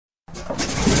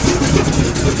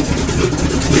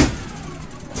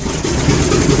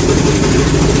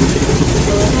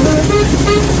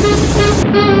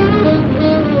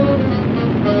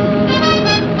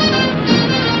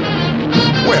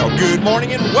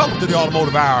morning and welcome to the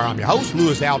Automotive Hour. I'm your host,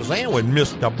 Louis Altazan, with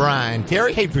Mr. Brian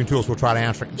Terry. Hey, between two of us, we'll try to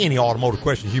answer any automotive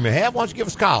questions you may have. Why don't you give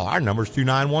us a call? Our number is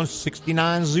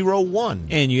 291-6901.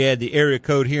 And you add the area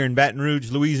code here in Baton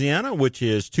Rouge, Louisiana, which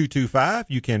is 225.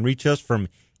 You can reach us from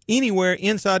anywhere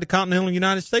inside the continental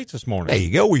United States this morning. There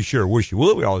you go. We sure wish you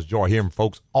would. We always enjoy hearing from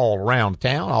folks all around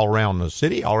town, all around the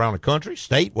city, all around the country,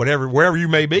 state, whatever, wherever you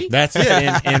may be. That's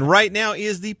it. And right now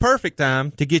is the perfect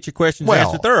time to get your questions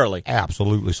answered thoroughly.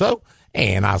 Absolutely so.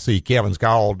 And I see Kevin's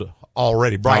called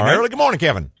already bright and early. Good morning,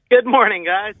 Kevin. Good morning,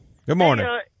 guys. Good morning.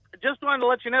 Hey, just wanted to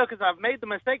let you know, because I've made the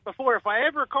mistake before. If I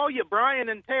ever call you Brian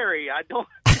and Terry, I don't.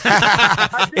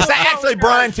 It's actually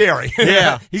Brian Terry.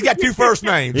 Yeah. He's got two first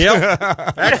names. Yep.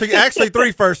 Actually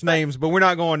three first names, but we're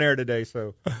not going there today.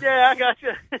 So. Yeah, I got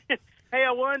you. Hey,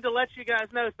 I wanted to let you guys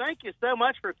know, thank you so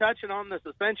much for touching on the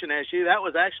suspension issue. That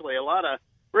was actually a lot of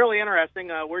really interesting.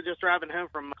 We're just driving home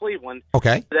from Cleveland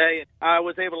today. I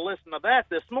was able to listen to that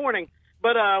this morning.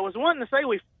 But I was wanting to say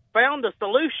we found a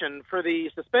solution for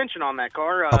the suspension on that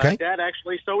car. Dad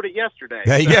actually sold it yesterday.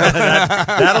 There you go.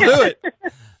 That'll do it.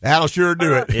 That'll sure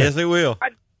do it. Yes, it will.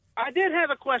 I did have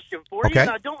a question for you. And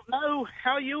I don't know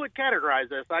how you would categorize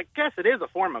this. I guess it is a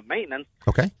form of maintenance.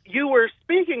 Okay. You were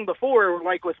speaking before,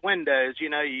 like with windows, you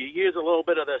use a little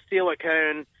bit of the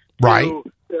silicone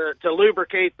to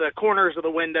lubricate the corners of the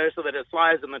window so that it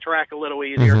slides in the track a little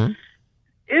easier. Mm-hmm.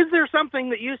 Is there something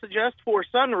that you suggest for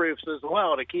sunroofs as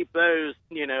well to keep those,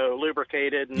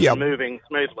 lubricated and moving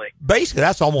smoothly? Basically,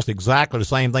 that's almost exactly the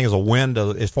same thing as a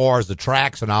window as far as the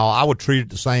tracks and all. I would treat it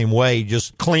the same way.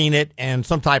 Just clean it, and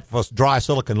some type of a dry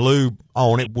silicone lube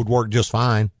on it would work just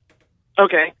fine.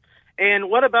 Okay. And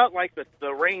what about, like,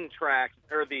 the rain tracks,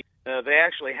 or they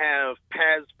actually have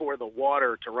paths for the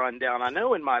water to run down? I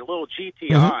know in my little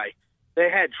GTI, they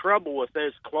had trouble with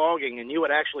those clogging, and you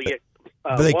would actually get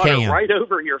water right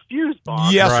over your fuse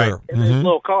box. Yes, sir. In those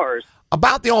little cars.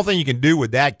 About the only thing you can do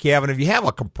with that, Kevin, if you have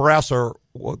a compressor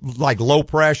like low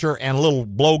pressure and a little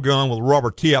blowgun with a rubber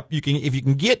tip, if you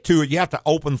can get to it, you have to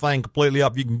open the thing completely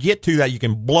up. If you can get to that, you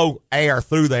can blow air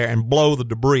through there and blow the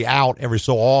debris out every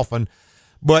so often.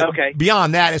 But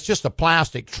beyond that, it's just a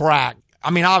plastic track. I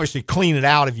mean, obviously clean it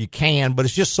out if you can, but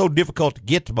it's just so difficult to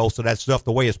get to most of that stuff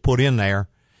the way it's put in there.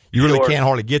 You really can't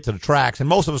hardly get to the tracks, and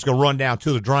most of it's going to run down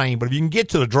to the drain. But if you can get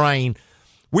to the drain,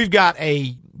 we've got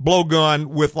a blowgun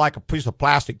with like a piece of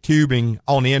plastic tubing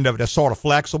on the end of it that's sort of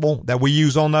flexible that we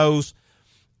use on those.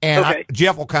 And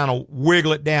Jeff will kind of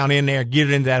wiggle it down in there, get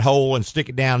it into that hole, and stick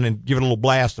it down and give it a little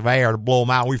blast of air to blow them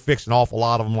out. We fix an awful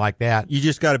lot of them like that. You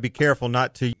just got to be careful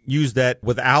not to use that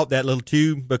without that little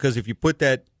tube, because if you put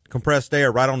that compressed air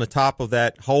right on the top of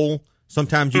that hole,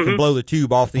 sometimes you can blow the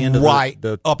tube off the end of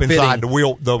the up fitting, inside the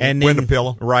window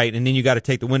pillar. Right, and then you got to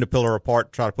take the window pillar apart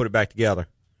and try to put it back together.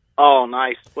 Oh,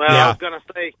 nice. Well, I was going to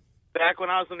say, back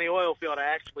when I was in the oil field,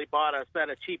 I actually bought a set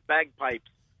of cheap bagpipes,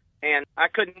 and I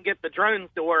couldn't get the drones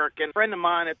to work. And a friend of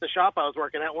mine at the shop I was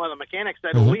working at, one of the mechanics,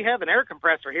 said, well, we have an air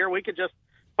compressor here. We could just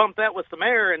pump that with some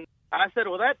air. And I said,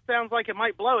 well, that sounds like it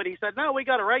might blow it. He said, no, we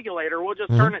got a regulator. We'll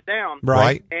just turn it down.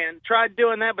 Right. And tried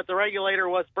doing that, but the regulator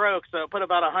was broke, so it put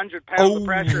about 100 pounds of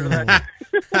pressure to that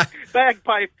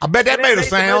bagpipe. I bet that made a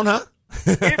sound, huh?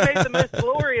 It made the most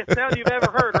glorious sound you've ever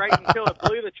heard, right until it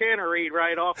blew the channer reed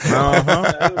right off.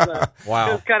 Wow.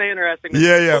 It was kind of interesting.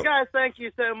 Yeah. Well, guys, thank you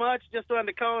so much. Just wanted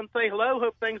to call and say hello.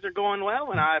 Hope things are going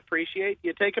well, and I appreciate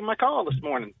you taking my call this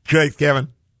morning. Great, Kevin.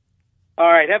 All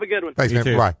right, have a good one. Thanks, man.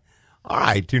 Too. Bye. All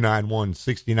right,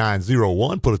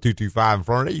 291-6901. Put a 225 in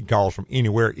front of it. You can call us from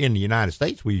anywhere in the United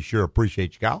States. We sure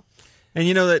appreciate you, call. And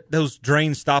you know that those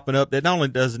drains stopping up, that not only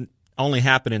doesn't only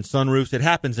happen in sunroofs, it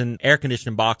happens in air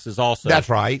conditioning boxes also. That's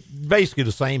right. Basically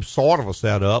the same sort of a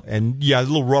setup. And, a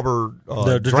little rubber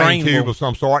drain tube of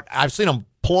some sort. I've seen them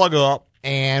plug up,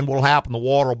 and what'll happen, the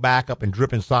water will back up and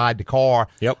drip inside the car.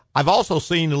 Yep. I've also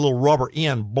seen the little rubber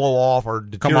end blow off or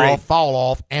deteriorate, fall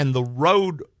off, and the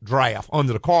road draft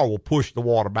under the car will push the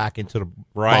water back into the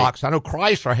box. I know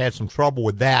Chrysler had some trouble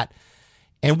with that.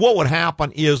 And what would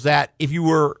happen is that if you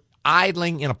were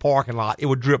idling in a parking lot, it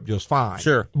would drip just fine.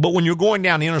 Sure. But when you're going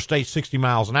down the interstate 60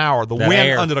 miles an hour, the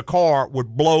wind under the car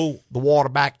would blow the water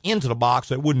back into the box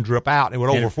so it wouldn't drip out. It would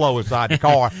overflow inside the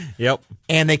car. Yep.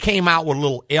 And they came out with a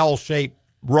little L-shaped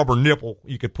rubber nipple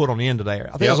you could put on the end of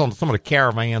there. I think it was on some of the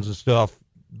caravans and stuff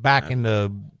back in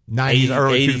the 90s,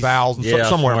 early 80s, 2000s,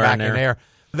 somewhere back in there.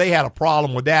 They had a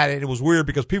problem with that, and it was weird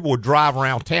because people would drive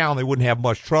around town. They wouldn't have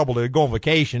much trouble. They'd go on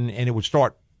vacation, and it would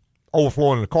start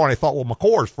overflowing in the car, and they thought, well, my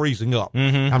core is freezing up.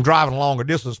 I'm driving a longer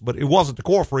distance, but it wasn't the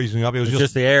core freezing up. It was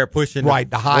just the air pushing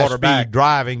the high water speed back.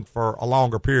 driving for a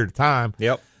longer period of time.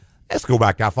 Yep. Let's go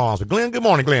back to our phones. Glenn, good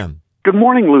morning, Glenn. Good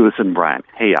morning, Lewis and Brian.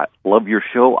 Hey, I love your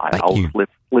show. I always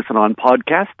listen on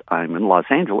podcast. I'm in Los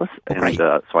Angeles, and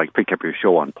so I pick up your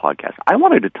show on podcast. I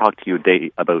wanted to talk to you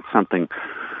today about something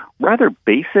rather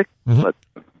basic, but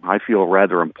I feel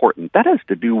rather important. That has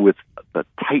to do with the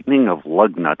tightening of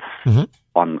lug nuts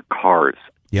on cars.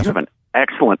 Yes. You have an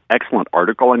excellent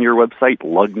article on your website,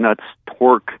 Lug Nuts,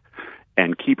 Torque,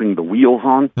 and Keeping the Wheels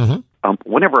On.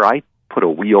 Whenever I put a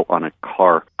wheel on a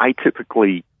car, I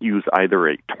typically use either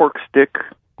a torque stick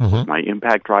with my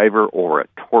impact driver or a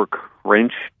torque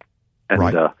wrench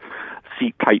and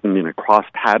seat tighten in a cross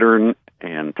pattern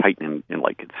and tighten in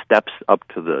like steps up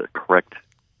to the correct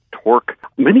torque.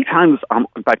 Many times,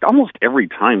 in fact, almost every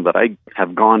time that I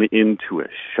have gone into a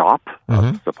shop,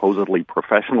 a supposedly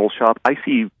professional shop, I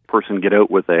see a person get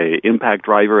out with a impact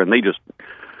driver and they just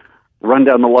run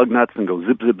down the lug nuts and go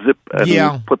zip, zip, zip,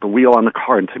 and put the wheel on the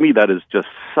car. And to me, that is just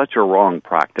such a wrong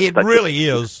practice. It really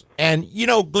is. And, you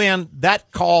know, Glenn,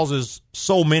 that causes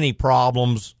so many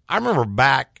problems. I remember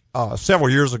back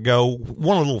several years ago,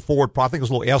 one of the little Ford, I think it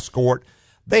was a little Escort,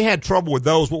 they had trouble with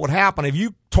those. What would happen, if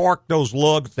you torqued those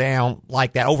lugs down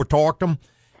like that, over-torqued them,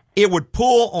 it would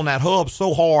pull on that hub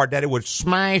so hard that it would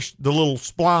smash the little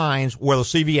splines where the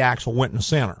CV axle went in the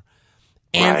center.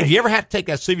 And if you ever had to take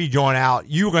that CV joint out,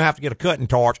 you were going to have to get a cutting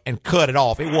torch and cut it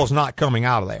off. It was not coming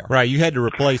out of there. Right. You had to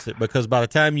replace it because by the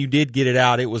time you did get it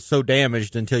out, it was so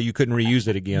damaged until you couldn't reuse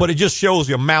it again. But it just shows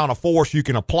the amount of force you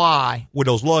can apply with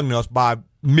those lug nuts by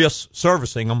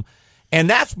mis-servicing them. And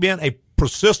that's been a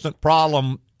persistent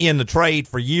problem in the trade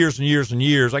for years and years and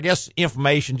years. I guess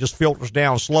information just filters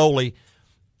down slowly.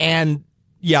 And,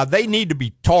 yeah, they need to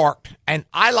be torqued. And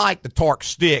I like the torque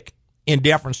stick in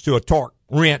deference to a torque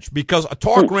wrench, because a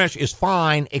torque wrench is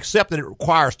fine except that it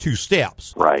requires two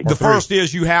steps. Right. The first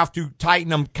is you have to tighten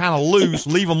them kind of loose,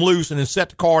 leave them loose, and then set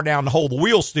the car down to hold the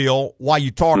wheel still while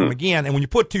you torque them again. And when you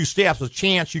put two steps, there's a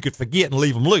chance you could forget and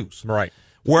leave them loose. Right.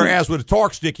 Whereas with a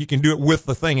torque stick, you can do it with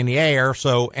the thing in the air.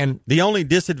 So, and the only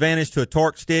disadvantage to a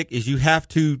torque stick is you have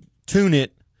to tune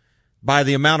it by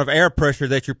the amount of air pressure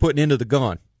that you're putting into the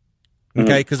gun.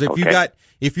 Okay, because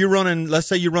if you're running, let's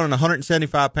say you're running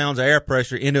 175 pounds of air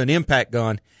pressure into an impact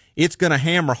gun, it's going to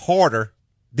hammer harder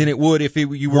than it would if you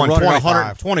were running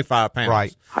 125 pounds.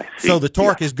 Right. So the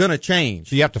torque is going to change.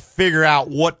 So you have to figure out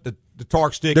what the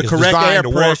torque stick is designed to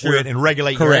work with and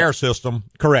regulate your air system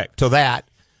to that,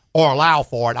 or allow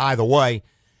for it either way.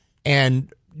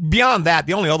 And beyond that,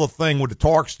 the only other thing with the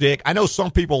torque stick, I know some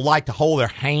people like to hold their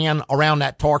hand around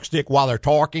that torque stick while they're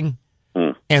torquing.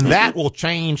 And that will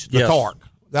change the torque.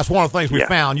 That's one of the things we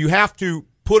found. You have to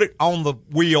put it on the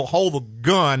wheel, hold the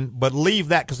gun, but leave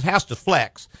that because it has to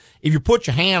flex. If you put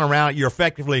your hand around it, you're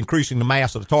effectively increasing the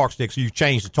mass of the torque stick, so you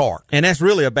change the torque. And that's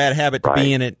really a bad habit to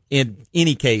be in it in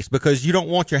any case, because you don't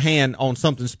want your hand on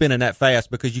something spinning that fast,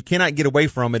 because you cannot get away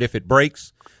from it if it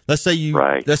breaks. Let's say you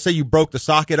broke the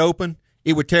socket open,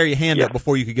 it would tear your hand up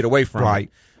before you could get away from it.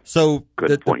 So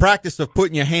the practice of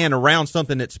putting your hand around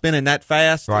something that's spinning that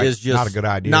fast is just not a good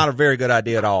idea. Not a very good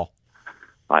idea at all.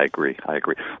 I agree.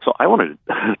 So I wanted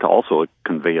to also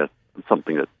convey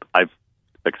something that I've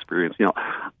experienced. You know,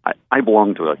 I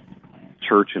belong to a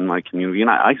church in my community, and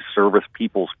I service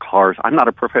people's cars. I'm not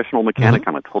a professional mechanic.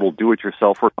 I'm a total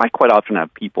do-it-yourselfer. I quite often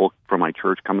have people from my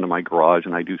church come into my garage,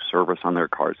 and I do service on their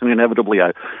cars. And inevitably,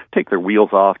 I take their wheels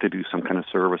off to do some kind of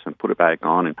service and put it back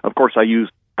on. And, of course, I use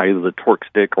either the torque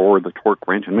stick or the torque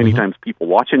wrench. And many times people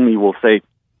watching me will say,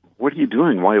 "What are you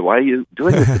doing? Why are you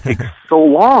doing this? It takes so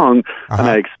long." And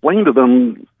I explain to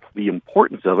them the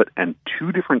importance of it. And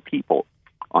two different people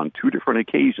on two different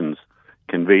occasions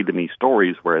conveyed to me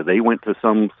stories where they went to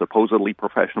some supposedly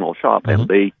professional shop and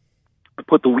they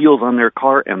put the wheels on their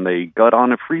car and they got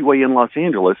on a freeway in Los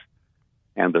Angeles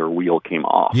and their wheel came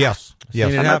off. Yes.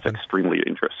 And that's extremely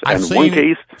interesting. I've seen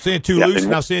it too loose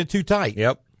and I've seen it too tight.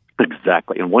 Yep.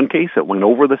 Exactly. In one case, it went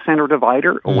over the center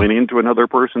divider, went into another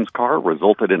person's car,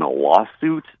 resulted in a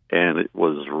lawsuit, and it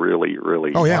was really,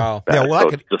 really bad. Wow. Yeah, well,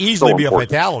 that could easily be a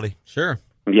fatality. Sure.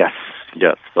 Yes.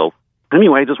 So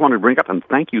anyway, I just wanted to bring up, and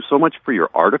thank you so much for your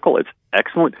article. It's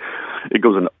excellent. It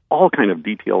goes into all kind of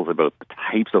details about the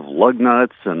types of lug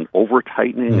nuts and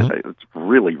over-tightening. It's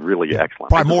really, really excellent.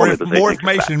 Probably more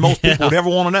information than most people would ever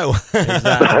want to know.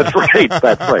 Exactly.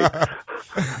 That's right.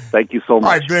 Thank you so much.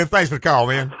 All right, Ben, thanks for the call,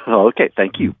 man. Okay,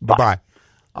 thank you. Bye-bye.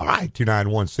 All right,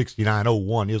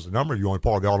 291-6901 is the number. You're only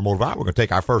part of the Automotive Hour. We're going to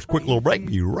take our first quick little break.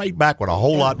 Be right back with a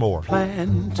whole lot more.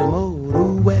 Plan to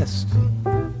motor west.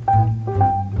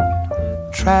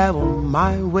 travel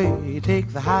my way,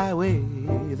 take the highway,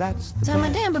 that's the So,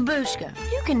 Madame Babushka,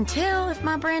 you can tell if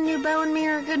my brand new bow and me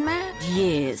are a good match?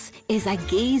 Yes, as I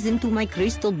gaze into my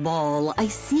crystal ball, I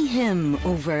see him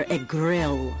over a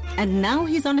grill. And now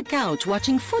he's on a couch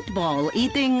watching football,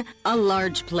 eating a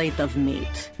large plate of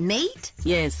meat. Meat?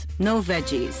 Yes, no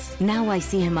veggies. Now I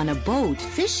see him on a boat,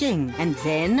 fishing, and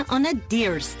then on a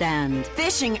deer stand.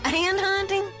 Fishing and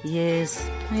hunting? Yes,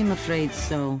 I'm afraid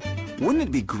so. Wouldn't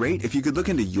it be great if you could look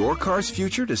into your car's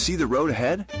future to see the road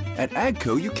ahead? At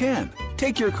AGCO, you can.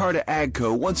 Take your car to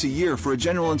AGCO once a year for a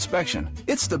general inspection.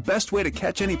 It's the best way to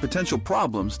catch any potential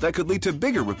problems that could lead to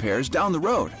bigger repairs down the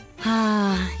road.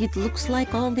 It looks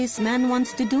like all this man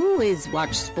wants to do is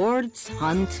watch sports,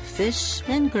 hunt, fish,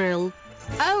 and grill.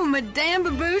 Oh, Madame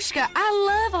Babushka,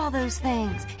 I love all those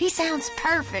things. He sounds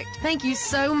perfect. Thank you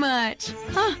so much.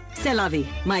 C'est la vie.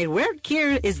 My work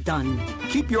here is done.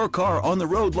 Keep your car on the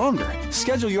road longer.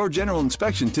 Schedule your general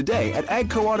inspection today at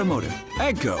AGCO Automotive.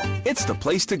 AGCO, it's the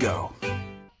place to go.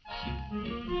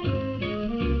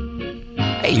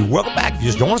 Hey, welcome back. If you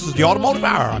just joined us, it's the Automotive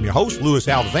Hour. I'm your host, Louis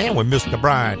Altazan, with Mr.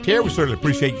 Brian Terry. We certainly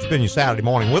appreciate you spending your Saturday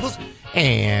morning with us.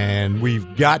 And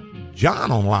we've got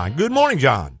John online. Good morning,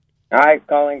 John. Hi,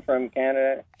 calling from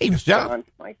Canada. Hey, Mr. John.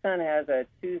 My son has a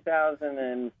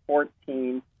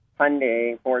 2014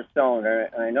 Hyundai four-cylinder,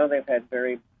 and I know they've had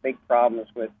very big problems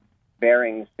with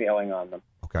bearings failing on them.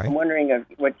 Okay. I'm wondering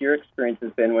what your experience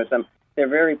has been with them. They're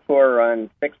very poor on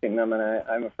fixing them, and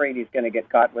I'm afraid he's going to get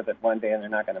caught with it one day, and they're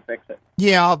not going to fix it.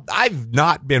 Yeah, I've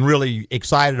not been really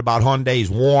excited about Hyundai's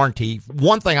warranty.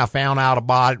 One thing I found out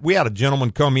about it, we had a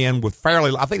gentleman come in with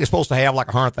I think they're supposed to have like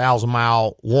a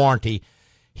 100,000-mile warranty.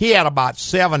 He had about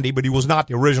 70, but he was not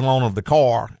the original owner of the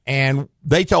car, and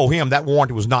they told him that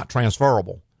warranty was not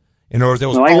transferable. In other words, there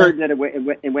was. Well, I heard that it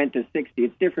went to 60.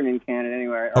 It's different in Canada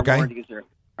anyway. Our warranties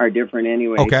are different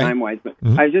anyway, time-wise. But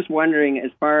I was just wondering,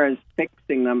 as far as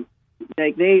fixing them,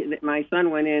 my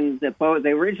son went in.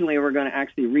 They originally were going to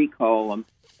actually recall them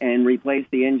and replace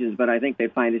the engines, but I think they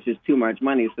find it's just too much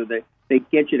money, so they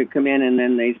get you to come in, and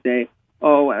then they say,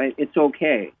 "Oh, it's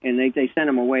okay," and they sent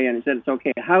them away and said it's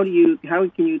okay. How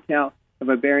can you tell if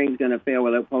a bearing's going to fail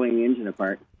without pulling the engine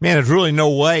apart? Man, there's really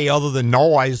no way other than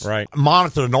noise. Right.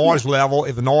 Monitor the noise level.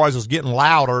 If the noise is getting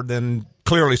louder, then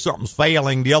clearly something's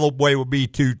failing. The other way would be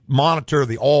to monitor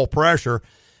the oil pressure,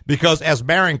 because as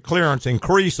bearing clearance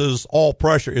increases, oil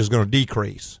pressure is going to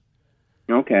decrease.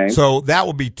 Okay. So that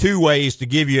would be two ways to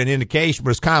give you an indication, but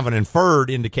it's kind of an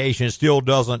inferred indication. It still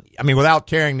doesn't, without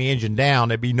tearing the engine down,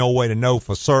 there'd be no way to know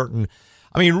for certain.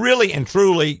 Really and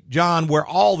truly, John, where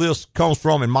all this comes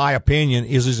from, in my opinion,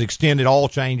 is these extended oil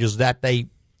changes that they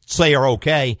say are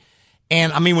okay.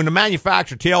 And, when the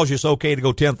manufacturer tells you it's okay to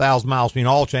go 10,000 miles between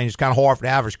oil changes, it's kind of hard for the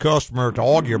average customer to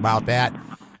argue about that.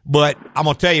 But I'm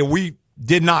going to tell you, we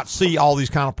did not see all these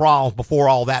kind of problems before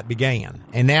all that began.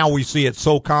 And now we see it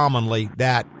so commonly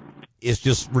that it's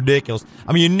just ridiculous.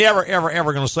 You're never, ever,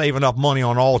 ever going to save enough money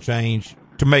on oil change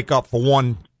to make up for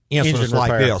one instance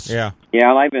like this. Yeah,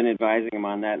 well, I've been advising them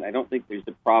on that, and I don't think there's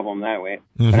a problem that way.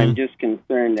 But I'm just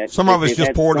concerned that some of it's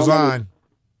just poor design.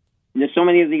 There's so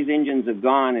many of these engines have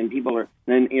gone, and people are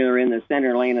then either in the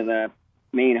center lane of the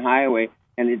main highway,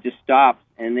 and it just stops,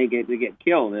 and they get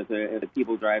killed if the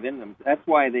people drive in them. That's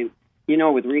why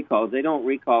with recalls, they don't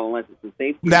recall unless it's a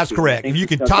safety That's issue. correct. If you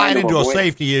could tie it into a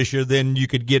safety issue, then you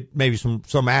could get maybe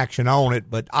some action on it.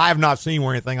 But I have not seen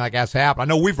where anything like that's happened. I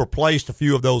know we've replaced a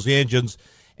few of those engines,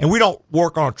 and we don't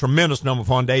work on a tremendous number of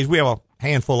Hyundais. We have a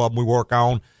handful of them we work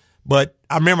on. But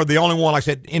I remember the only one, like I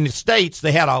said, in the States,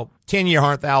 they had a 10-year,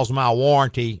 100,000-mile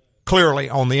warranty clearly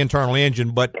on the internal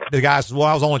engine. But the guy says, well,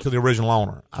 I was only to the original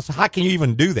owner. I said, how can you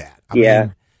even do that? I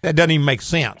mean, that doesn't even make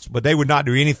sense. But they would not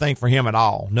do anything for him at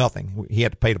all. Nothing. He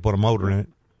had to pay to put a motor in it.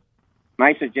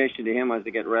 My suggestion to him was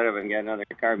to get rid of it and get another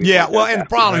car. Yeah, well, and the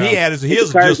problem he had is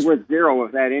his car's just worth zero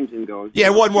if that engine goes. Yeah,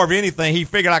 it wasn't more of anything. He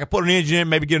figured I could put an engine in,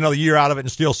 maybe get another year out of it,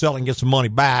 and still sell it and get some money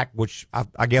back, which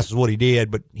I guess is what he did.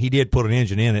 But he did put an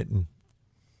engine in it. And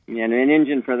an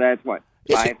engine for that's what,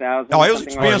 5,000? No, it was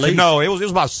expensive. No, it was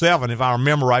about $7,000 if I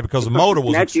remember right, because the motor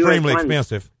was extremely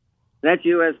expensive. That's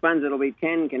U.S. funds. It'll be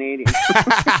 10 Canadian.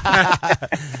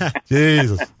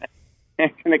 Jesus.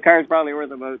 And the car's probably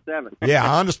worth about 7.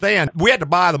 Yeah, I understand. We had to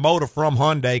buy the motor from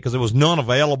Hyundai because there was none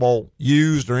available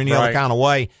used or any other kind of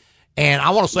way. And I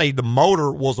want to say the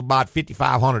motor was about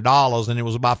 $5,500, and it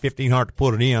was about $1,500 to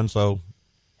put it in. So,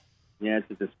 yeah, it's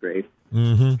a disgrace.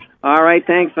 Mm-hmm. All right,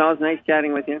 thanks, fellas. Nice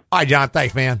chatting with you. All right, John.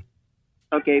 Thanks, man.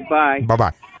 Okay, bye.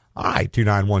 Bye-bye. All right,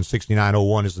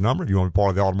 291-6901 is the number. If you want to be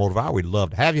part of the Automotive Hour, we'd love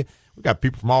to have you. We got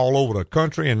people from all over the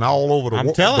country and all over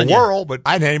the world, but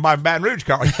I didn't have anybody in Baton Rouge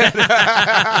call yet.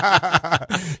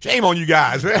 Shame on you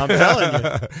guys. I'm telling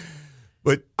you.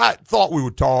 But I thought we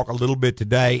would talk a little bit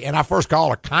today, and our first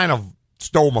caller kind of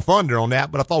stole my thunder on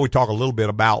that, but I thought we'd talk a little bit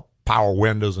about power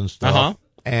windows and stuff. Uh-huh.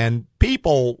 And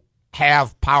people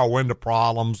have power window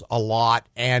problems a lot,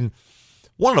 and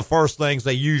one of the first things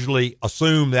they usually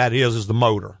assume that is the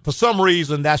motor. For some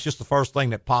reason, that's just the first thing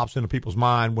that pops into people's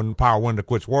mind when the power window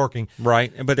quits working.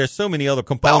 Right, but there's so many other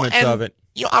components of it.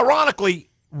 You know, ironically,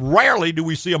 rarely do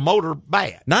we see a motor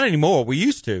bad. Not anymore. We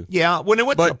used to. Yeah, when they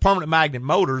went to the permanent magnet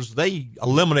motors, they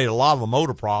eliminated a lot of the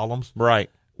motor problems. Right.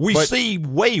 We see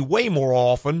way more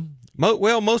often.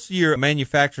 Most of your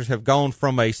manufacturers have gone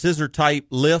from a scissor-type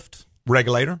lift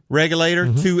regulator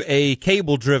to a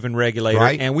cable-driven regulator,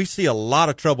 right. And we see a lot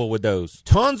of trouble with those.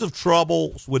 Tons of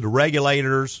troubles with the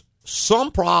regulators,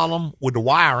 some problem with the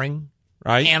wiring,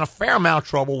 right, and a fair amount of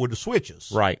trouble with the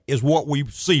switches, right, is what we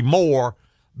see more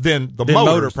than the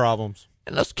motor problems.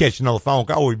 And let's catch another phone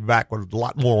call. We'll be back with a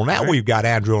lot more on that. Right. We've got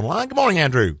Andrew on the line. Good morning,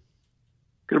 Andrew.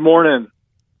 Good morning.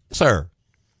 Sir.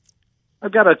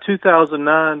 I've got a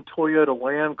 2009 Toyota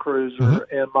Land Cruiser,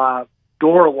 and my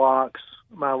door locks,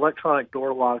 my electronic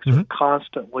door locks, are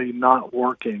constantly not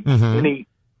working.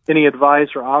 Any advice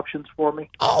or options for me?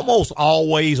 Almost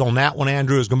always on that one,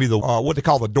 Andrew, is going to be the what they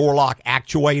call the door lock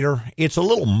actuator. It's a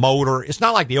little motor. It's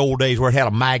not like the old days where it had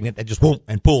a magnet that just whoop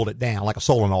and pulled it down like a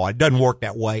solenoid. It doesn't work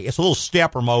that way. It's a little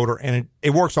stepper motor, and it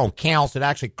works on counts. It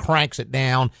actually cranks it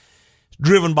down. It's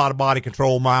driven by the body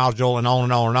control module and on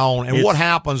and on and on. And what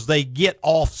happens, they get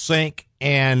off sync,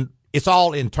 and it's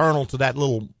all internal to that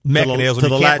little mechanism. To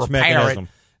the you can't latch repair mechanism. it.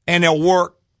 And they'll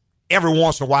work every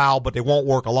once in a while, but they won't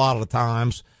work a lot of the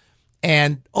times.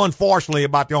 And unfortunately,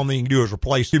 about the only thing you can do is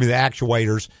replace the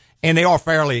actuators, and they are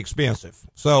fairly expensive.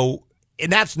 So,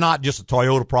 and that's not just a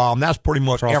Toyota problem. That's pretty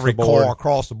much every car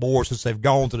across the board since they've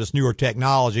gone to this newer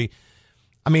technology.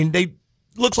 I mean,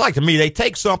 looks like to me they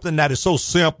take something that is so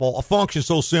simple, a function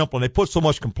so simple, and they put so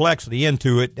much complexity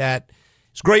into it that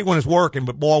it's great when it's working,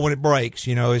 but boy, when it breaks,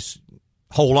 it's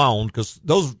hold on, because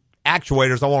those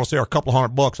actuators, I want to say, are a couple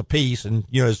of $100 a piece, and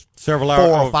there's several 4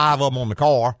 or 5 of them on the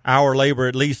car. Hour labor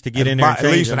at least to get in there and at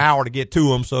least them. An hour to get to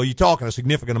them. So you're talking a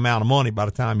significant amount of money by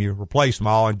the time you replace them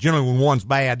all. And generally, when one's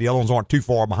bad, the other ones aren't too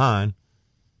far behind.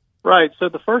 Right. So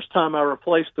the first time I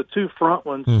replaced the 2 front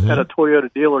ones at a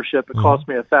Toyota dealership, it cost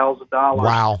me $1,000.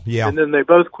 Wow. Yeah. And then they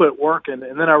both quit working,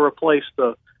 and then I replaced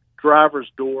the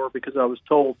driver's door because I was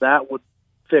told that would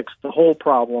fix the whole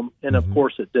problem, and of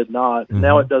course it did not. And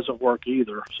now it doesn't work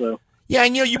either. So yeah,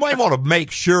 and you might want to make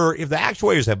sure if the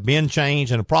actuators have been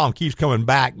changed and the problem keeps coming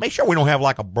back, make sure we don't have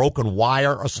like a broken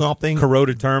wire or something.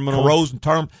 Corroded terminal.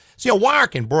 See, a wire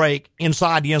can break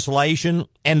inside the insulation,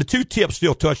 and the 2 tips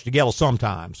still touch together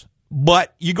sometimes.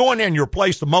 But you go in there and you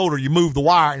replace the motor, you move the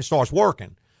wire, and it starts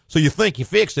working. So you think you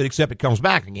fixed it, except it comes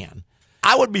back again.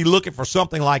 I would be looking for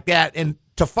something like that, and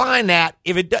to find that,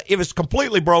 if it's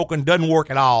completely broken, doesn't work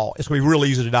at all, it's going to be real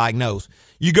easy to diagnose.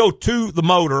 You go to the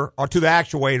motor or to the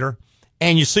actuator,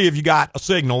 and you see if you got a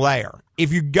signal there.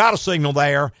 If you got a signal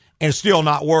there and it's still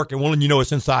not working, well, then you know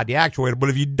it's inside the actuator. But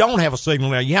if you don't have a signal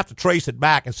there, you have to trace it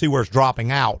back and see where it's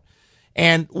dropping out.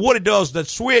 And what it does, the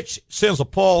switch sends a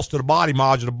pulse to the body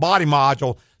module. The body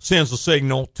module sends a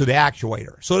signal to the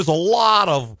actuator. So there's a lot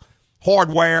of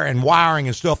hardware and wiring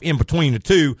and stuff in between the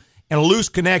two, and a loose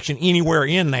connection anywhere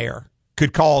in there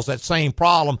could cause that same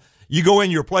problem. You go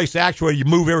in, you replace the actuator, you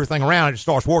move everything around, and it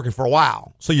starts working for a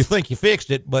while. So you think you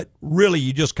fixed it, but really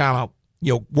you just kind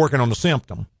of, working on the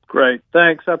symptom. Great.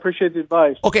 Thanks. I appreciate the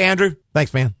advice. Okay, Andrew.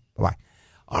 Thanks, man. Bye-bye.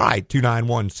 All right,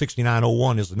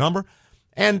 291-6901 is the number.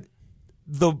 And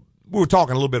we were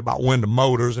talking a little bit about window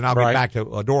motors, and I'll get back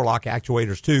to door lock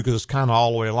actuators too, because it's kind of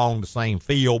all the way along the same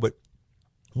field. But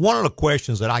one of the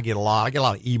questions that I get a lot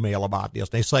of email about this.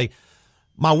 They say,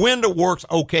 my window works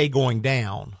okay going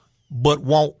down, but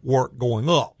won't work going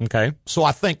up. Okay. So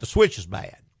I think the switch is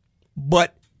bad.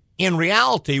 But in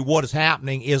reality, what is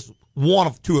happening is one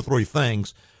of 2 or 3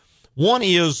 things. One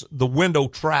is the window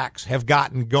tracks have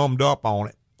gotten gummed up on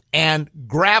it, and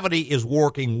gravity is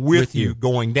working with you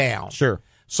going down. Sure.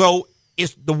 So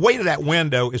it's the weight of that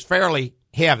window is fairly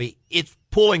heavy. It's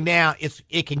pulling down.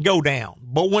 It can go down.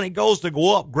 But when it goes to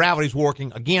go up, gravity's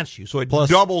working against you. So it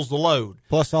doubles the load.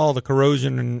 Plus all the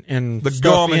corrosion and the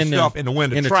gum and stuff in the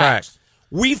window tracks.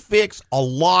 We fix a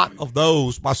lot of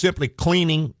those by simply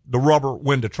cleaning the rubber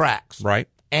window tracks. Right.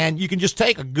 And you can just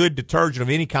take a good detergent of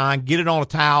any kind, get it on a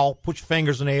towel, put your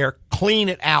fingers in there, clean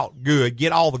it out good,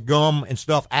 get all the gum and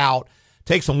stuff out,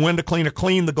 take some window cleaner,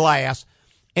 clean the glass,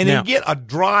 and then get a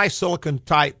dry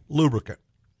silicone-type lubricant.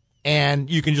 and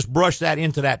you can just brush that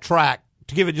into that track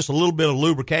to give it just a little bit of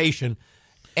lubrication.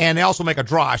 And they also make a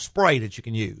dry spray that you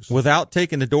can use. Without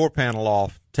taking the door panel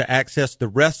off to access the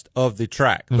rest of the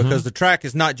track, because the track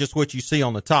is not just what you see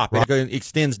on the top. Right. It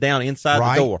extends down inside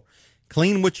the door.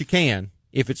 Clean what you can.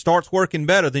 If it starts working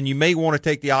better, then you may want to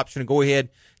take the option to go ahead,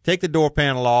 take the door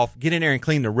panel off, get in there and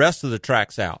clean the rest of the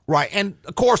tracks out. Right. And,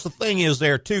 of course, the thing is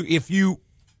there, too, if you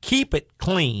keep it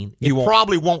clean, it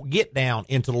probably won't get down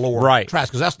into the lower tracks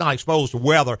because that's not exposed to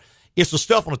weather. It's the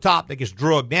stuff on the top that gets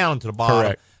drugged down into the bottom.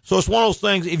 Correct. So it's one of those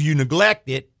things, if you neglect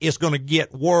it, it's going to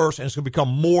get worse and it's going to become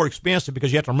more expensive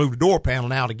because you have to remove the door panel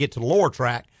now to get to the lower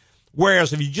track.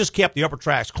 Whereas if you just kept the upper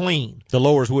tracks clean, the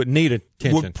lowers wouldn't need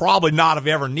attention. Would probably not have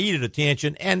ever needed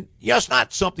attention. And it's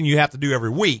not something you have to do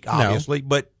every week, obviously,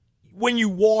 but when you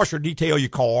wash or detail your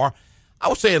car, I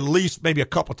would say at least maybe a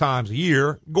couple of times a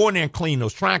year, go in there and clean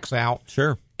those tracks out.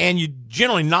 Sure. And you're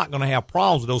generally not going to have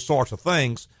problems with those sorts of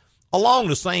things. Along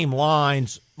the same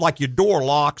lines, like your door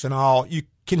locks and all, you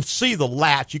can see the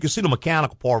latch. You can see the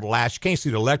mechanical part of the latch. You can't see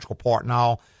the electrical part and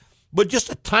all. But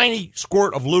just a tiny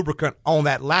squirt of lubricant on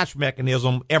that latch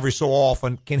mechanism every so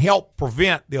often can help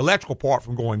prevent the electrical part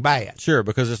from going bad. Sure,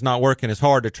 because it's not working as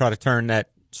hard to try to turn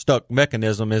that stuck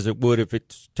mechanism as it would if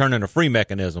it's turning a free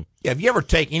mechanism. Yeah, if you ever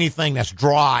take anything that's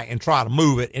dry and try to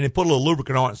move it and then put a little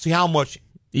lubricant on it, see how much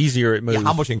easier it moves. Yeah,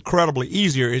 how much incredibly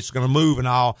easier it's going to move and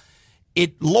all.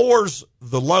 It lowers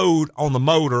the load on the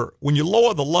motor. When you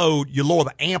lower the load, you lower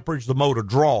the amperage the motor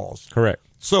draws. Correct.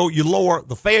 So you lower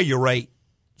the failure rate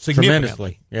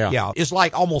significantly. Tremendously. Yeah. It's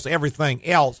like almost everything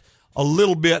else. A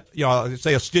little bit,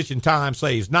 say a stitch in time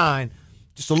saves 9.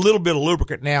 Just a little bit of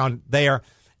lubricant now and there.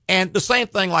 And the same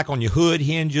thing like on your hood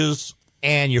hinges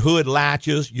and your hood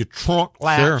latches, your trunk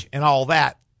latch and all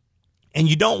that. And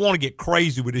you don't want to get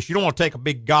crazy with this. You don't want to take a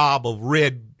big gob of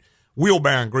red wheel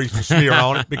bearing grease and smear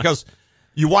on it because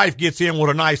your wife gets in with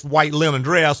a nice white linen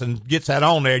dress and gets that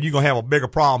on there, and you're going to have a bigger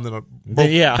problem than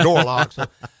a door lock. So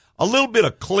a little bit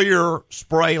of clear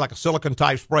spray, like a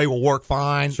silicone-type spray, will work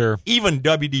fine. Sure. Even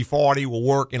WD-40 will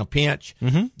work in a pinch.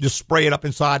 Mm-hmm. Just spray it up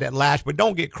inside that latch, but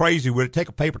don't get crazy with it. Take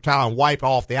a paper towel and wipe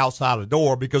off the outside of the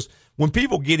door because when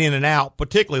people get in and out,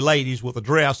 particularly ladies with a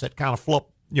dress that kind of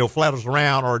flutters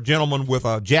around, or a gentleman with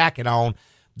a jacket on,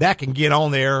 that can get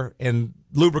on there, and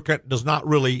lubricant does not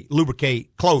really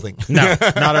lubricate clothing. No,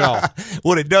 not at all.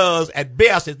 What it does, at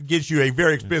best, it gives you a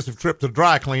very expensive trip to the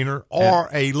dry cleaner or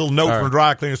a little note from the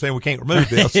dry cleaner saying we can't remove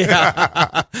this.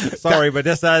 Sorry, but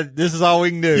this is all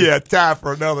we can do. Yeah, time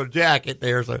for another jacket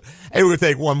there. So, hey, we're going to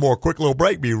take one more quick little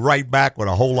break. Be right back with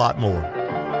a whole lot more.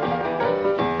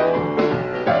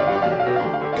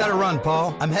 Gotta run,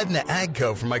 Paul. I'm heading to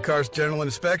AGCO for my car's general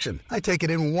inspection. I take it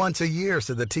in once a year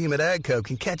so the team at AGCO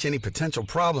can catch any potential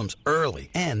problems early.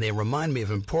 And they remind me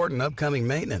of important upcoming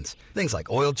maintenance. Things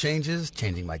like oil changes,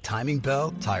 changing my timing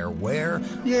belt, tire wear.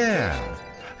 Yeah,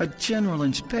 a general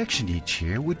inspection each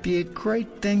year would be a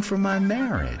great thing for my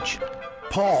marriage.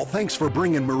 Paul, thanks for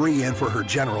bringing Marie in for her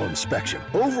general inspection.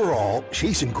 Overall,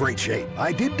 she's in great shape.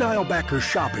 I did dial back her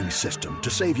shopping system to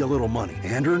save you a little money,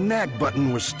 and her nag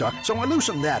button was stuck, so I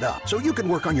loosened that up so you can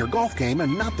work on your golf game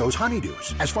and not those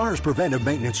honeydews. As far as preventive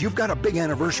maintenance, you've got a big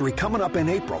anniversary coming up in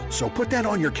April, so put that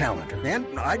on your calendar. And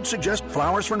I'd suggest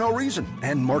flowers for no reason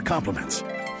and more compliments.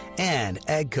 And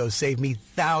AGCO saved me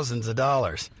thousands of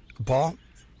dollars. Paul,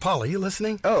 are you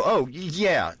listening? Oh,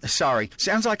 yeah. Sorry.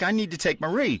 Sounds like I need to take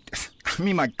Marie,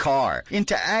 my car,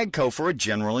 into AGCO for a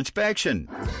general inspection.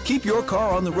 Keep your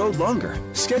car on the road longer.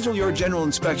 Schedule your general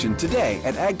inspection today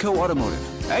at AGCO Automotive.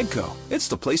 AGCO, it's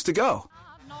the place to go.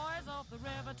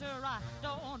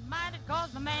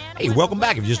 Hey, welcome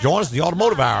back. If you just joined us, the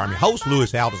Automotive Hour. I'm your host,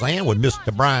 Louis Altazan, with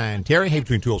Mr. Brian Terry. Hey,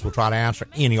 between two of us, we'll try to answer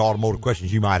any automotive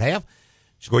questions you might have.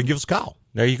 Just go ahead and give us a call.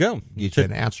 There you go. Get you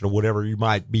an answer to whatever you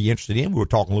might be interested in. We were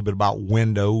talking a little bit about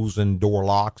windows and door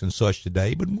locks and such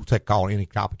today, but we'll take a call on any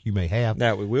topic you may have.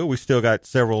 That we will. We still got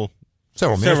several minutes.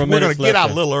 We're going to get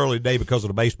out a little early today because of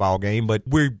the baseball game, but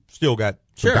we've still got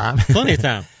some time. Plenty of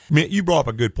time. I mean, you brought up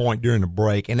a good point during the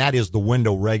break, and that is the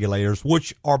window regulators,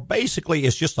 which are basically,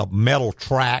 it's just a metal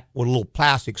track with a little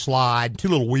plastic slide, 2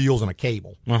 little wheels, and a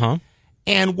cable. Uh-huh.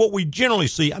 And what we generally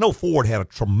see, I know Ford had a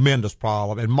tremendous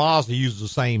problem, and Mazda uses the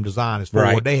same design as Ford.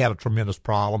 Right. They had a tremendous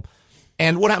problem.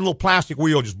 And what happened, a little plastic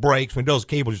wheel just breaks. When it does, the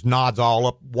cable just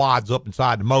wads up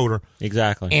inside the motor.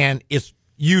 Exactly. And it's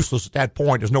useless at that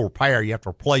point. There's no repair. You have to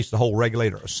replace the whole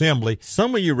regulator assembly.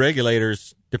 Some of your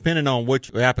regulators, depending on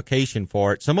which application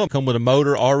for it, some of them come with a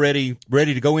motor already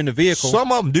ready to go in the vehicle.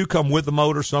 Some of them do come with the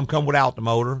motor. Some come without the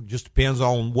motor. Just depends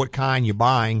on what kind you're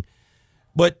buying.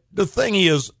 But the thing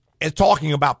is,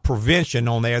 talking about prevention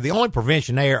on there, the only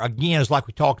prevention there, again, is like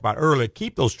we talked about earlier,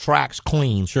 keep those tracks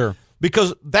clean. Sure.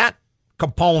 Because that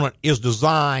component is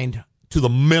designed to the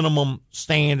minimum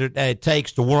standard that it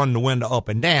takes to run the window up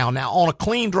and down. Now, on a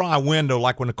clean, dry window,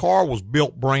 like when the car was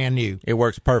built brand new, it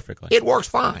works perfectly. It works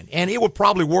fine. And it would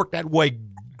probably work that way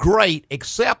great,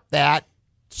 except that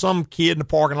some kid in the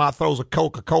parking lot throws a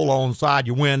Coca-Cola on the side of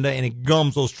your window and it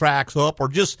gums those tracks up, or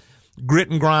just grit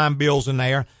and grind bills in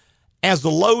there. As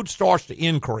the load starts to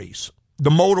increase,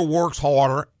 the motor works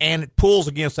harder and it pulls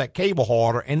against that cable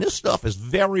harder, and this stuff is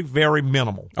very, very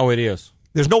minimal. Oh, it is.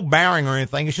 There's no bearing or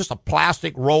anything. It's just a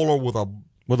plastic roller with a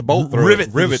bolt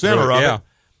rivet through the center of it.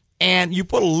 And you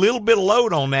put a little bit of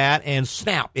load on that and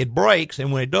snap, it breaks,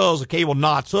 and when it does, the cable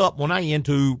knots up. Well, now you're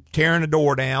into tearing the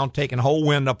door down, taking the whole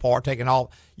window apart, taking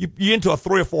all. You're into a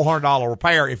 $300 or $400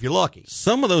 repair if you're lucky.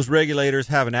 Some of those regulators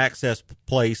have an access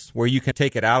place where you can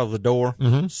take it out of the door.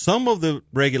 Mm-hmm. Some of the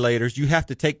regulators, you have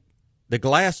to take the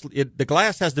glass. The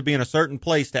glass has to be in a certain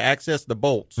place to access the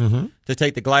bolts. Mm-hmm. To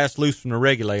take the glass loose from the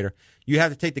regulator, you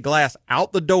have to take the glass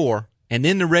out the door, and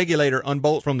then the regulator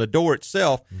unbolts from the door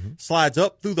itself, slides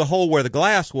up through the hole where the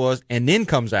glass was, and then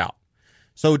comes out.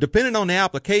 So depending on the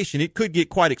application, it could get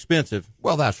quite expensive.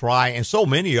 Well, that's right. And so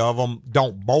many of them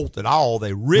don't bolt at all.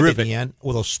 They rivet in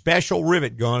with a special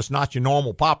rivet gun. It's not your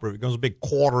normal pop rivet gun. It's a big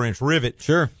 1/4-inch rivet.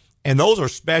 Sure. And those are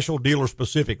special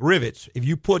dealer-specific rivets. If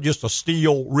you put just a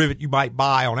steel rivet you might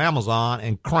buy on Amazon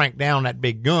and crank down that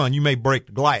big gun, you may break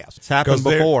the glass. It's happened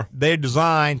before. They're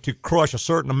designed to crush a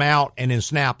certain amount and then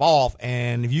snap off.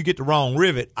 And if you get the wrong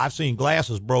rivet, I've seen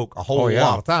glasses broke a whole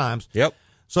lot of times. Yep.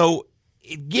 So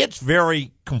it gets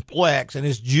very complex, and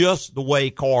it's just the way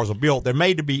cars are built. They're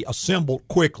made to be assembled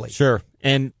quickly. Sure.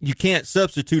 And you can't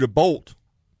substitute a bolt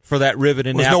for that rivet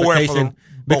in the nowhere application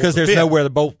because there's nowhere the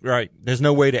bolt, right. There's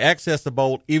no way to access the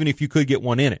bolt, even if you could get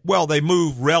one in it. Well, they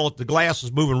move the glass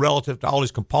is moving relative to all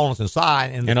these components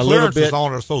inside, and the a little clearances bit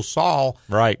on it are so small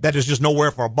right. that there's just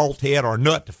nowhere for a bolt head or a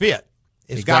nut to fit.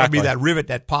 It's got to be that rivet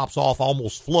that pops off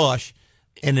almost flush,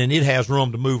 and then it has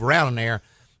room to move around in there.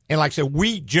 And like I said,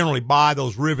 we generally buy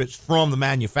those rivets from the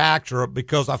manufacturer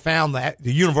because I found that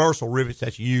the universal rivets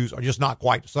that you use are just not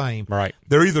quite the same. Right.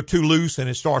 They're either too loose and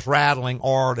it starts rattling,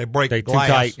 or they break the glass.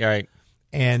 Too tight, right.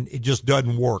 And it just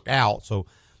doesn't work out. So,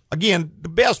 again, the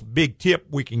best big tip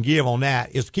we can give on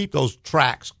that is to keep those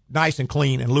tracks nice and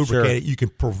clean and lubricated. Sure. You can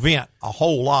prevent a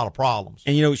whole lot of problems.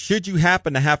 And, should you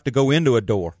happen to have to go into a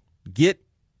door, get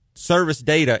service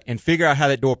data and figure out how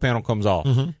that door panel comes off.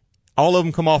 Mm-hmm. All of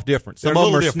them come off different. Some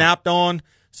of them are snapped on.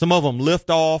 Some of them lift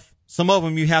off. Some of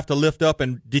them you have to lift up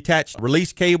and detach the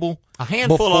release cable. A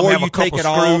handful of them have a couple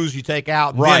screws you take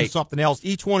out and then something else.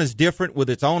 Each one is different with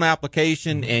its own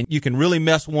application, and you can really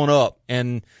mess one up.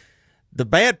 And the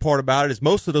bad part about it is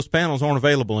most of those panels aren't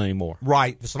available anymore.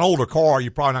 Right. If it's an older car,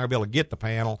 you're probably not going to be able to get the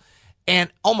panel. And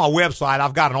on my website,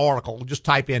 I've got an article. Just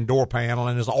type in door panel,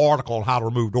 and there's an article on how to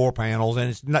remove door panels.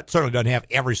 And certainly doesn't have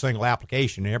every single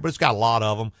application there, but it's got a lot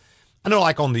of them. I know,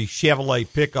 like on the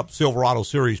Chevrolet pickup, Silverado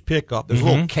Series pickup, there's a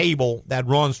little cable that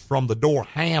runs from the door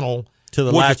handle to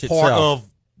the latch itself. Part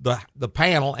of the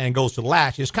panel and goes to the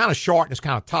latch. It's kind of short and it's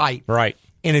kind of tight. Right.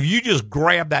 And if you just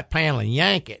grab that panel and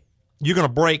yank it, you're going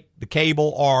to break the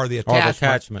cable or the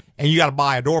attachment. And you got to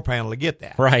buy a door panel to get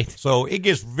that. Right. So it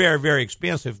gets very, very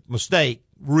expensive mistake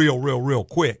real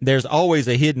quick. There's always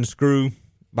a hidden screw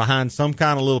behind some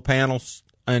kind of little panels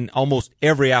in almost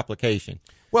every application.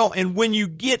 Well, and when you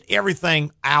get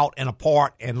everything out and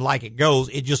apart and like it goes,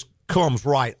 it just comes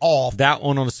right off. That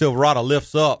one on the Silverado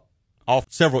lifts up off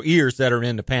several ears that are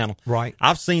in the panel. Right.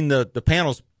 I've seen the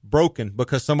panels broken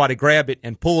because somebody grabbed it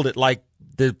and pulled it like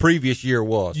the previous year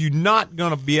was. You're not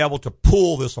going to be able to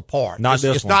pull this apart.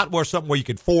 It's not something where you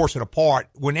can force it apart.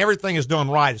 When everything is done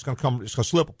right, it's going to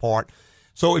slip apart.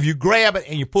 So if you grab it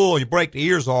and you pull, you break the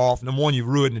ears off, number one, you've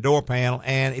ruined the door panel.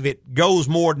 And if it goes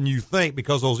more than you think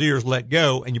because those ears let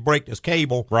go and you break this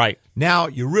cable, right, now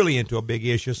you're really into a big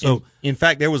issue. So, in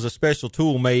fact, there was a special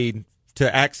tool made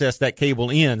to access that cable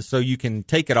in so you can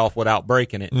take it off without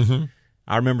breaking it. Mm-hmm.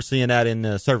 I remember seeing that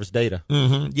in service data.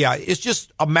 Mm-hmm. Yeah, it's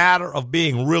just a matter of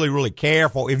being really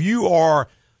careful. If you are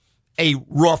a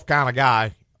rough kind of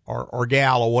guy, or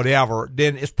gal or whatever,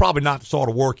 then it's probably not the sort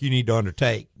of work you need to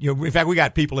undertake. In fact, we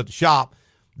got people at the shop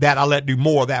that I let do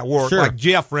more of that work. Sure. Like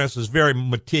Jeff, for instance, is very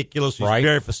meticulous. He's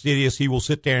very fastidious. He will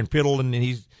sit there and piddle, and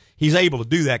he's able to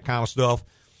do that kind of stuff.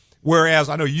 Whereas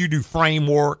I know you do frame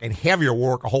work and heavier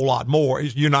work a whole lot more.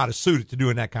 You're not as suited to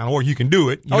doing that kind of work. You can do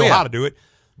it. You know how to do it.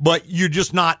 But you're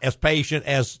just not as patient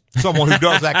as someone who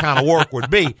does that kind of work would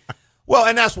be. Well,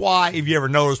 and that's why, if you ever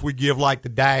notice, we give like the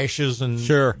dashes and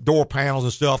door panels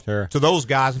and stuff to those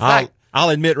guys. In fact, I'll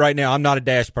admit right now, I'm not a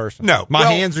dash person. No. My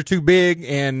hands are too big,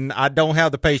 and I don't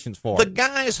have the patience for it. The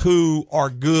guys who are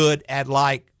good at,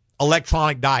 like,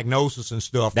 electronic diagnosis and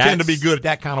stuff tend to be good at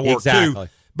that kind of work, too,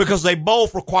 because they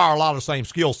both require a lot of the same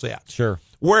skill sets. Sure.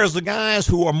 Whereas the guys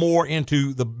who are more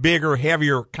into the bigger,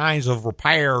 heavier kinds of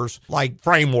repairs, like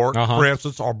framework, for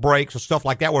instance, or brakes or stuff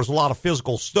like that, where there's a lot of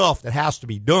physical stuff that has to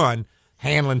be done,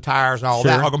 handling tires and all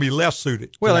that, are going to be less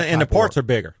suited. Well, and the parts are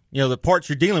bigger. You know, the parts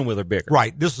you're dealing with are bigger.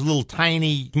 Right. This is little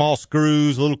tiny, small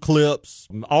screws, little clips,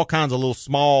 all kinds of little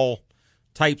small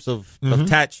types of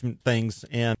attachment things.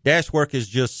 And dash work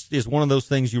is one of those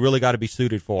things you really got to be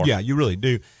suited for. Yeah, you really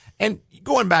do. And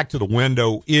going back to the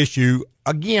window issue,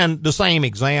 again, the same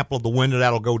example of the window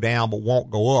that'll go down but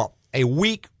won't go up. A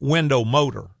weak window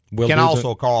motor can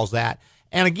also cause that.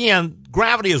 And again,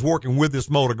 gravity is working with this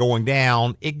motor going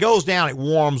down. It goes down, it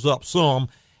warms up some.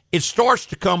 It starts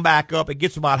to come back up. It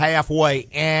gets about halfway,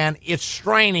 and it's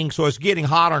straining, so it's getting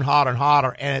hotter and hotter and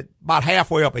hotter. And about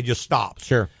halfway up, it just stops.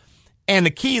 Sure. And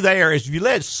the key there is if you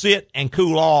let it sit and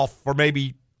cool off for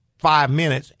maybe 5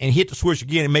 minutes and hit the switch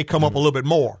again, it may come up a little bit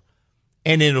more,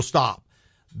 and then it'll stop.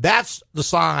 That's the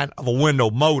sign of a window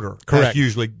motor. Correct. That's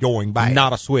usually going bad.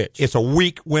 Not a switch. It's a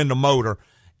weak window motor.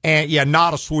 And,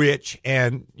 not a switch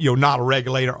and, not a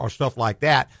regulator or stuff like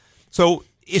that. So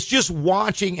it's just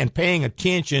watching and paying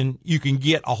attention. You can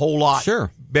get a whole lot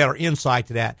better insight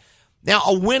to that. Now,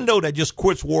 a window that just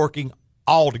quits working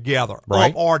altogether,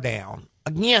 up or down,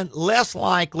 again, less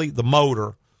likely the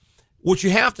motor. What you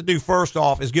have to do first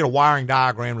off is get a wiring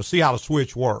diagram to see how the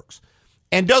switch works.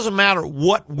 And it doesn't matter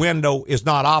what window is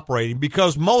not operating,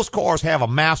 because most cars have a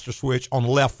master switch on the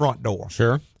left front door.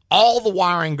 Sure. All the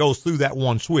wiring goes through that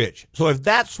one switch. So if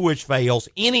that switch fails,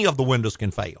 any of the windows can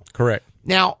fail. Correct.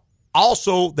 Now,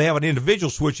 also, they have an individual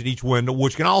switch at each window,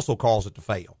 which can also cause it to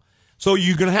fail. So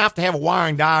you're going to have a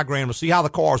wiring diagram to see how the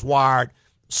car is wired,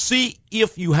 see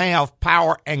if you have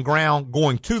power and ground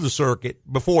going to the circuit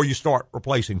before you start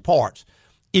replacing parts.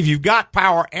 If you've got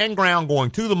power and ground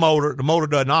going to the motor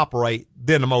doesn't operate,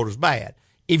 then the motor's bad.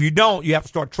 If you don't, you have to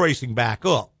start tracing back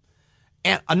up.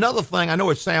 And another thing, I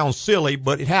know it sounds silly,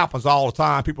 but it happens all the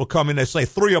time. People come in, they say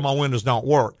 3 of my windows don't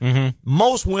work.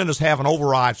 Most windows have an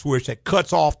override switch that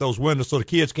cuts off those windows so the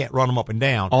kids can't run them up and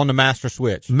down. On the master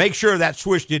switch. Make sure that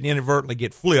switch didn't inadvertently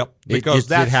get flipped, because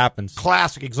it happens.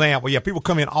 Classic example. Yeah, people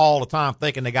come in all the time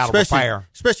thinking they got a repair.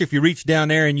 Especially if you reach down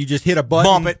there and you just hit a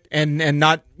button. Bump it. And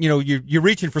not, you're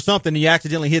reaching for something and you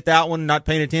accidentally hit that one, not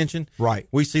paying attention. Right.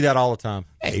 We see that all the time.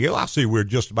 Hey, I see we're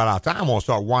just about out of time. I want to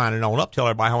start winding on up. Tell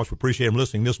everybody how much we appreciate them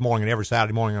listening this morning and every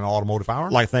Saturday morning on the Automotive Hour.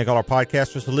 I'd like to thank all our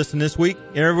podcasters for listening this week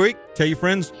and every week. Tell your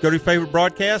friends, go to your favorite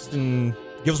broadcast and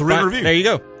give us a written review. There you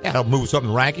go. Yeah, help move us up in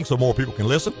the rankings so more people can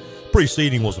listen.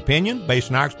 Preceding was opinion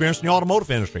based on our experience in the automotive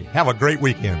industry. Have a great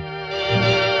weekend.